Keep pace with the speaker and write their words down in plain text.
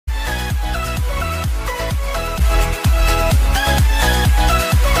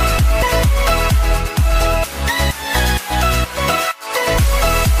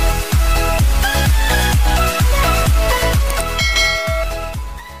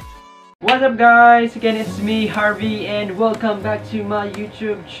What's up guys, again it's me Harvey and welcome back to my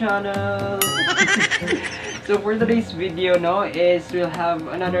YouTube channel. So for today's video we'll have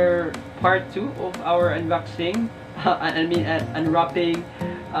another part 2 of our unboxing unwrapping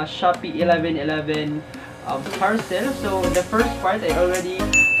Shopee 1111 parcel. So the first part I already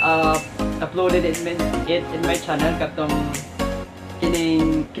uploaded it in my channel katong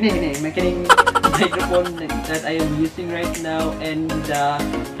kining microphone that I am using right now and the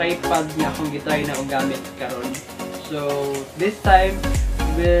tripod nga akong gitry na gamit karon. So this time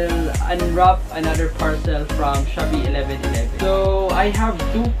we'll unwrap another parcel from Shopee 1111. So I have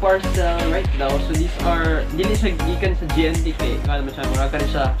 2 parcels right now. So these are dili siya gikan sa GNT kay kada man siya mura kan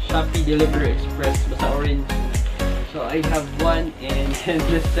siya Shopee Delivery Express basta orange. So I have one and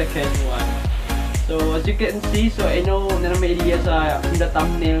the second one. So as you can see, so I know na may idea sa the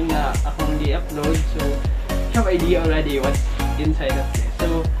thumbnail na akong i-upload. So I have idea already what's inside of this.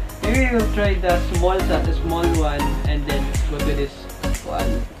 So maybe we'll try the small one and then let's go to this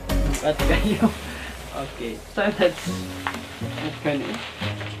one. At kayo. Okay. So let's open it.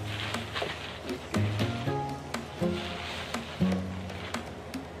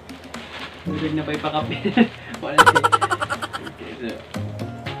 Okay. Na pa ipakapin. Wala siya. Okay, so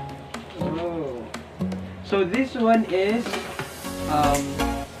so this one is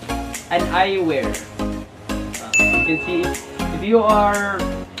an eyewear. You can see if you are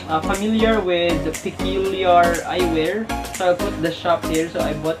familiar with the peculiar eyewear. So I put the shop here. So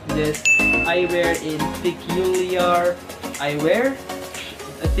I bought this eyewear in peculiar eyewear.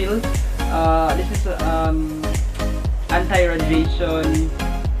 Still, this is anti-radiation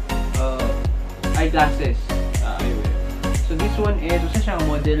eyeglasses eyewear. So this one is what's siyang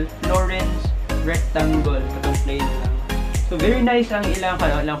model Florence rectangle katong plain lang. So very nice ang ilang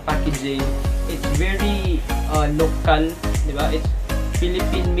packaging. It's very local, di ba? It's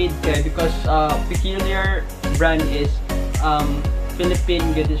Philippine made kaya because peculiar brand is Philippine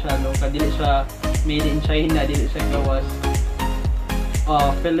gid siya local, dili siya made in China, dili siya gawas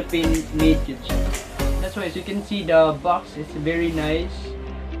Philippine made gid siya. That's why as you can see the box is very nice.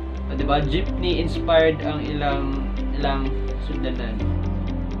 Di ba? Jeepney inspired ang ilang sundanan.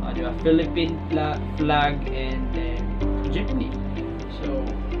 Diba? Philippine flag and then jeepney. So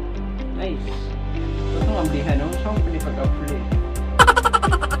nice. So itong amblihan no? Saan ko pag-upload?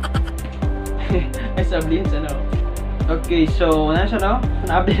 Ay sablihan sa no? Okay, so ano siya no?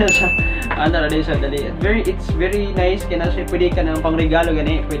 Na-update na siya. Ano na rin siya dali. It's very nice. Kaya na siya pwede ka ng pang regalo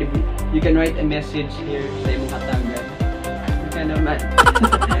gani. Pwede, you can write a message here sa imong hatagan. Kaya naman.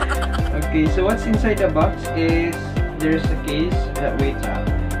 Okay, so what's inside the box is there's a case that waits out.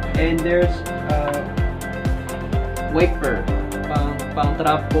 And there's wiper pang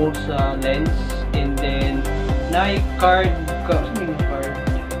trapo sa lens, and then card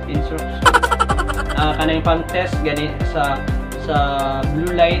instruction kanang pang test gani sa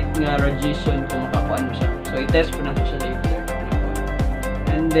blue light nga radiation kung makakuan mo siya. So i-test ko na siya later.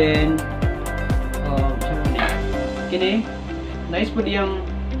 And then kini nice po diyang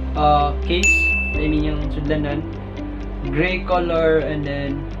case, I mean yung sudlanan, gray color and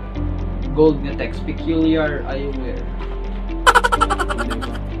then gold na text, peculiar eyewear.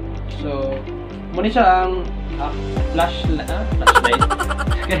 So muna siya ang flashlight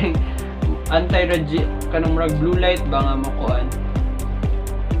kanang anti-radiation kanang murag blue light ba nga makuan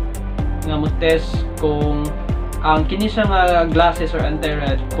nga mo test kung ang kini siya nga glasses or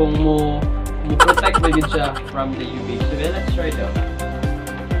anti-rad kung mo protect ba gid siya from the UV. So let's try it out.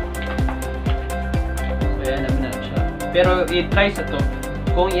 So yan naman na siya, pero i-try sa to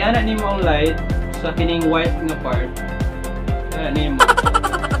kung iana nimo ang light sa kining white nga part, nimo.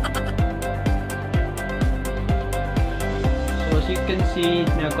 So as you can see,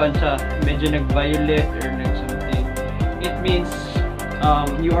 nagkuan siya, medyo nag-violet or nag-something. It means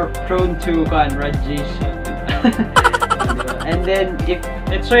you are prone to radiation. And then if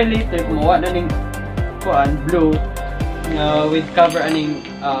let's try later kung mawa na ning blue with cover aning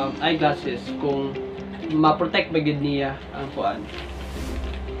eyeglasses kung ma-protect ba gid niya ang kuan.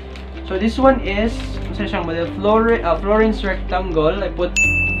 So this one is siyang model Florence rectangle. I put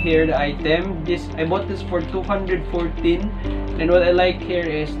here the item. I bought this for 214, and what I like here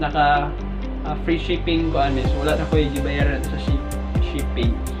is naka free shipping ko anis. Wala na ko i-bayaran sa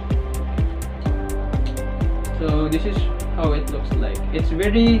shipping. So this is how it looks like. It's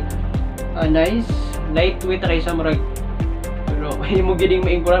very nice, lightweight kaysa murag pero mo giding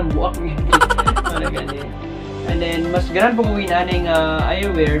maingkuran buak ni. Para gani. And then mas ganan po gawin aning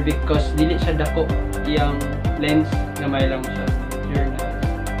eyewear because dili siya dako iyang lens na may lang siya. Here na.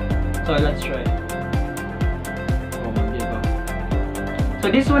 So let's try. Oh, diba? So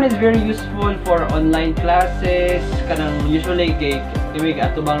this one is very useful for online classes. Kanang usually kay imig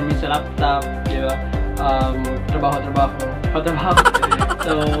atubang mi sa laptop, di ba? Trabaho.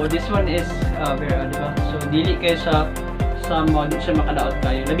 So this one is very di ba? So dili kayo sa di siya makadaot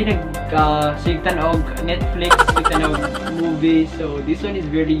kayo. Labi sigtan og Netflix, sigtan og movie. So this one is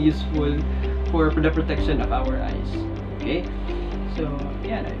very useful for the protection of our eyes. Okay? So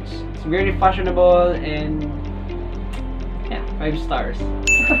yeah, it's very fashionable and yeah, 5 stars.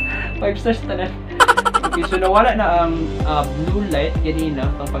 5 stars tanan. Okay, so nawala na ang blue light kanina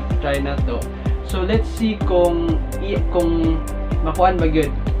pang pag-try na to. So let's see kung makuan ba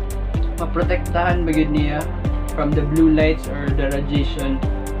gyud, maprotektahan ba gyud niya from the blue lights or the radiation.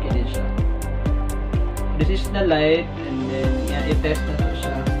 Kini siya. This is the light and then yeah, i-test na to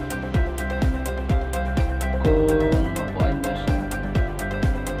siya. Kung makuan na siya.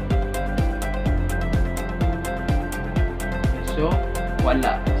 So,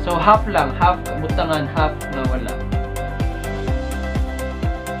 wala. So, half lang. Half, butangan, half na wala.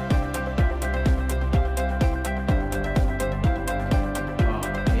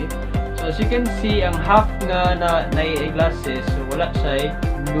 Okay. So, as you can see, ang half nga na glasses, so wala siya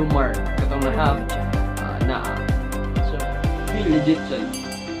blue mark. Katong na half, naa. So, really legit siya.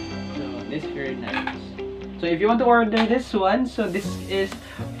 So, this is very nice. So, if you want to order this one, so this is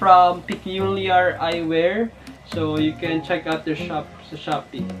from Peculiar Eyewear. So you can check out their shop sa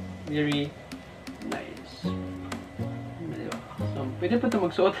Shopee. Very nice. So pwede pa ito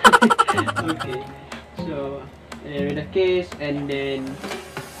magsuot. Okay. So with the case, and then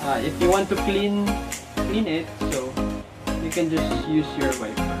if you want to clean it, so you can just use your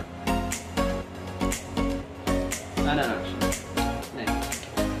wiper. No. Nice.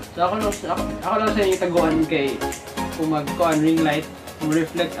 So ako lang sa inyo taguan kay kung mag-kuan ring light, kung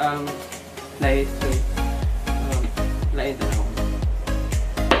reflect ang light. So light na ako.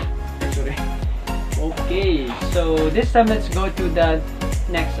 Sorry. Okay, so this time let's go to the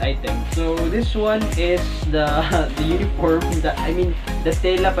next item. So this one is the uniform. I mean the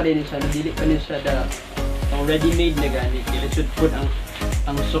tela pa din siya. Dili pa din siya ang ready-made na gani. Kaya should put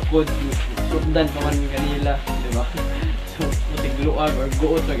ang sukod sundan pa man kanila, di ba? So matigluag or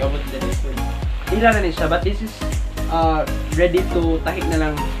guot or abot din ito. Hindi na siya, but this is ready to tahik na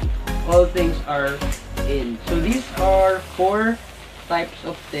lang. All things are in. So these are 4 types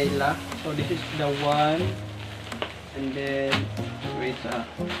of tela. So this is the one, and then wait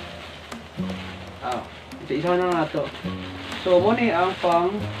isa na nga to. So muna ang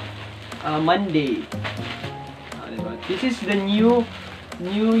pang Monday. Diba? This is the new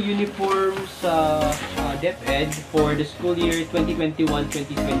uniform sa DepEd for the school year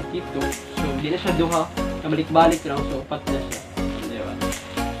 2021-2022. So di na siya duha, nabalik-balik lang, so upat na siya.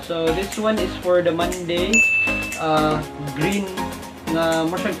 So this one is for the Monday, green na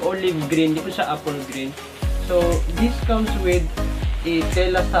masyag olive green, di ko siya apple green. So this comes with a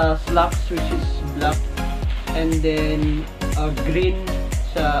tela sa slacks which is black, and then green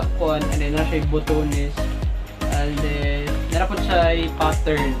sa kuan, and then nasa botones, and then narapod siya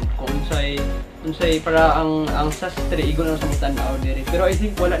pattern kung unsay para ang sastre igon lang sa mutanaw diri. Pero I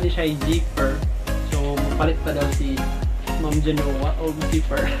think wala ni siya zipper, so mapalit pa daw si Ma'am Genoa o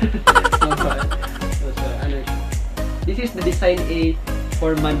zipper. So, this is the design A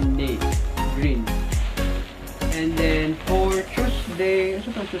for Monday, green. And then for Tuesday,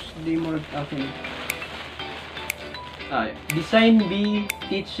 more okay. Design B,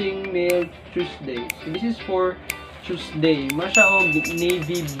 teaching male Tuesday. So this is for Tuesday. Masya o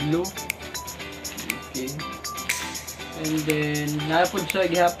navy blue. Okay. And then napod siya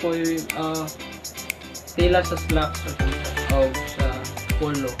gihapoy tela sa slacks o sa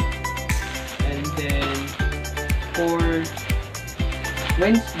polo. And then for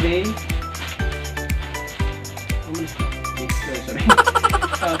Wednesday,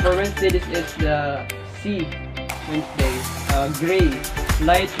 for Wednesday, this is the C Wednesday, gray,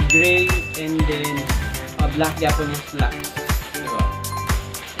 light gray, and then black Japanese slacks.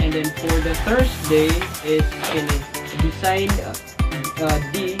 And then for the Thursday is designed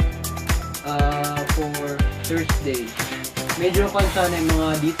D for Thursday. Medyo konsa na yung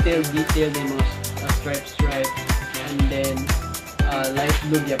mga detail na yung mga stripe, and then light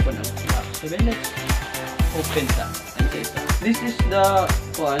blue Japan ang slacks. So then let's open that. Okay, so this is the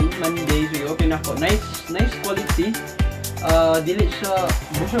one Monday. So i-open ako. Nice quality. Dili siya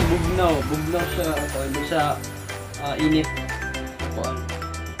bugnaw siya init.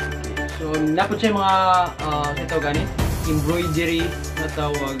 Okay, so napod siya mga ito ganit embroidery na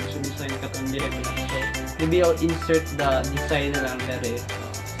tawag, so design katong direct na. So maybe I'll insert the design na lang there.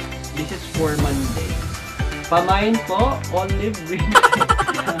 This is for Monday. Pamain po, olive green.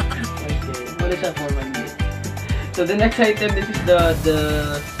 Okay, wala siya for Monday. So the next item, this is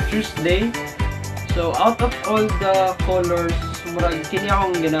the Tuesday. So out of all the colors, murag kini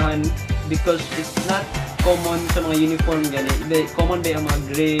akong ganahan because it's not common sa mga uniform gani. Common ba ang mga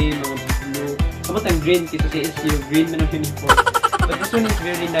gray, mga blue. Kamot ang green kasi is yung green man ang uniform. But this one is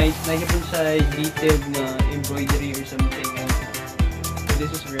very nice. Nahipon siya detailed na embroidery or something. So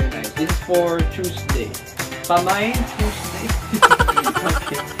this is very nice. This is for Tuesday. Pamain Tuesday.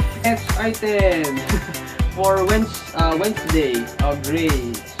 Okay. Next item for Wednesday.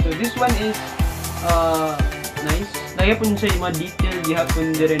 Gray. So this one is nice. Nahipon siya yung mga detail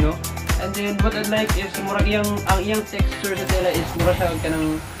gihapon dire no. And then what I like is murag ang iyang texture sa tela is mura siya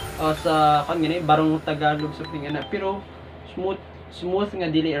kanang sa gani barong Tagalog something ana pero smooth nga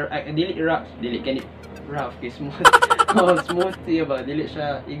dili rough kay smooth. Smooth siya ba dili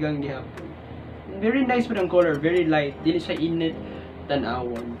siya igang gihapon. Very nice po ang color, very light, dili siya init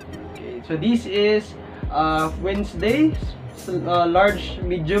tan-awon. Okay, so this is Wednesday, large,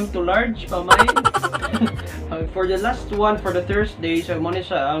 medium to large pamain. For the last one, for the Thursday, so mo ni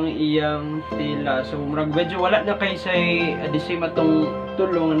siya ang iyang tela. So murag medyo wala na kay say the same atong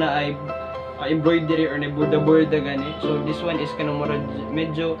tulong na ay embroidery or na borda gani. So this one is kanang murag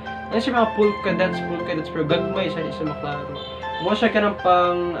medyo na siya mga polka dots pero gagmay siya isa maklaro. Mo siya kanang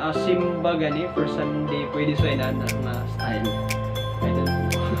pang simba gani for Sunday, pwede sa ina na style. I don't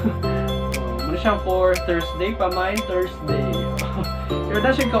know. Mo siya for Thursday, pamain Thursday. Pero da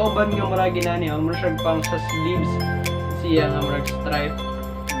siya kauban nga murag ginani, mo siya pang sa sleeves siya nga murag stripe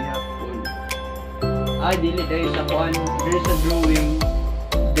gihapon. Ay dili dai sa kuan, there is a drawing,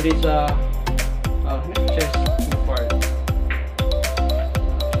 there is a chest part.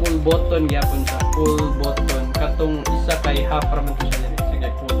 Full button gyapon sa full button katong isa kay half raman to siya dire. Sige,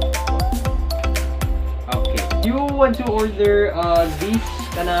 full. Okay. You want to order this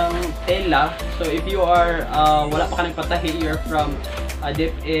kanang tela. So if you are wala pa kanang patahi, you're from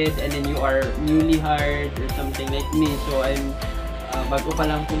DepEd and then you are newly hired or something like me. So I'm bago pa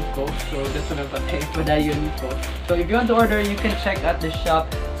lang ko. So that's what I'm padayon ko. So if you want to order, you can check out the shop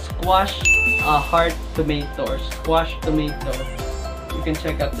Squash Heart Tomato or Squash Tomato. You can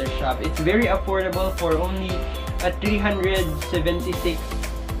check out their shop. It's very affordable for only 376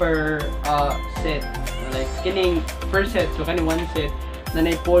 per set. Like kining per set, so kaning one set na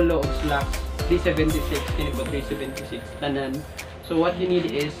nay polo og slacks 376, kini po 376 tanan. So what you need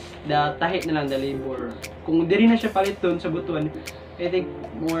is the tahi na lang the labor. Kung diri na siya paliton sa butuan, I think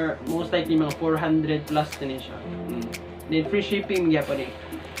most likely mga 400 plus na siya. Then free shipping gyapon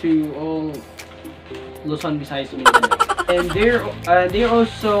to all Luzon, Visayas, Mindanao. And they're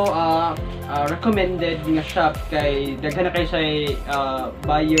also recommended nga shop kay daghan na kay say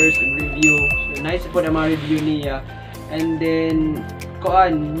buyers review. So nice po na mga review niya. And then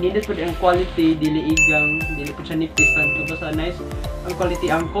nindot po ang quality, dili po siya nipisan. So basta nice ang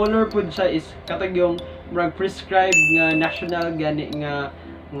quality. Ang color po siya is katag yung prescribed nga national gani nga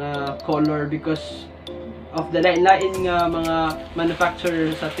color because of the lain-lain nga mga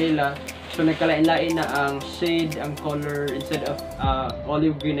manufacturer sa tela. So nagkalain-lain na ang shade, ang color, instead of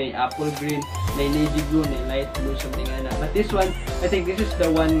olive green ay apple green, na navy blue, na light blue, something like that. But this one, I think this is the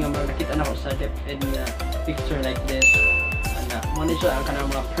one nga makita na ko sa DepEd na picture like this. Mo ni siya ang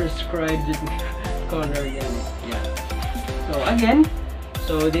kanang mga prescribed color yan. Yeah. So again,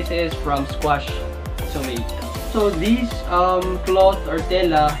 so this is from Squash Tomato. So this cloth or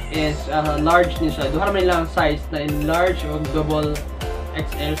tela is large niya siya. Duha man lang size na in large o double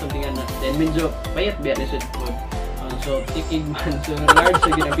XL something like that. Then medyo payat biya ni sud po. So tikig man. So large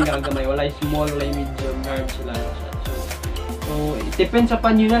sa gina pinakagamay. Walay small, walay medium, large lang siya. So it depends sa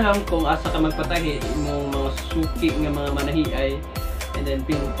panyo na lang kung asa ka magpatahi imong mga suki nga mga manahiay. And then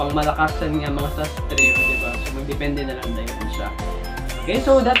pangmalakasan nga mga sastre, diba? So magdepende na lang dayon siya. Okay,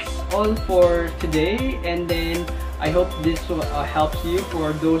 so that's all for today, and then I hope this helps you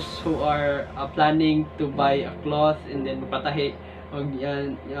for those who are planning to buy a cloth and then patahi og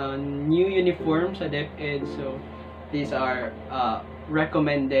new uniform sa DepEd. So these are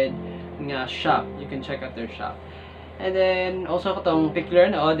recommended nga shop. You can check out their shop. And then also katong picture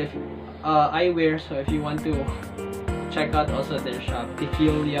na eyewear, so if you want to check out also their shop,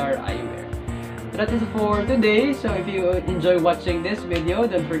 Peculiar Eyewear. That is for today. So if you enjoy watching this video,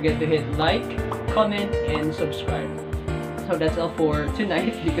 don't forget to hit like, comment, and subscribe. So that's all for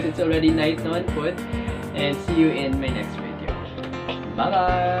tonight because it's already night naman po. And see you in my next video. Bye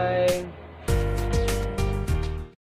bye!